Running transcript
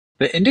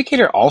The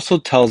indicator also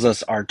tells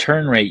us our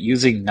turn rate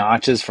using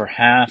notches for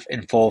half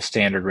and full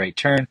standard rate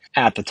turn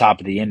at the top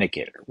of the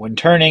indicator. When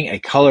turning, a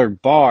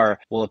colored bar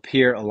will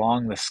appear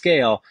along the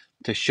scale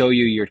to show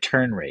you your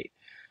turn rate.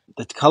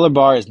 The color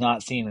bar is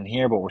not seen in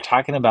here, but we're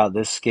talking about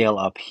this scale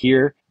up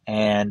here.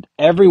 And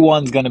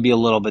everyone's going to be a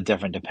little bit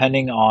different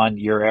depending on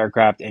your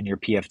aircraft and your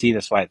PFD.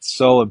 That's why it's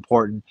so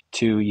important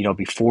to,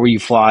 before you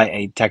fly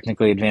a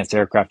technically advanced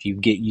aircraft, you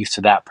get used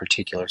to that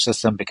particular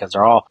system because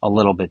they're all a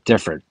little bit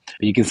different.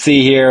 But you can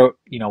see here,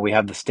 we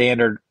have the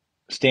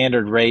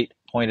standard rate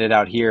pointed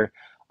out here,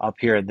 up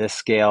here at this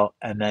scale,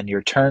 and then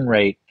your turn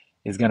rate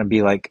is going to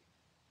be like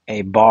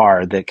a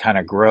bar that kind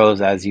of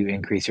grows as you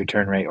increase your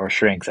turn rate or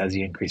shrinks as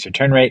you increase your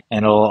turn rate,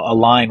 and it'll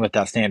align with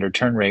that standard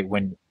turn rate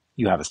when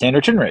you have a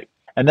standard turn rate.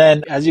 And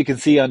then as you can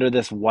see under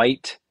this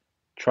white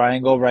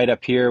triangle right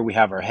up here, we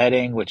have our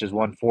heading, which is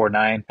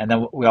 149, and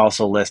then we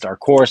also list our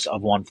course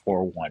of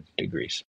 141 degrees.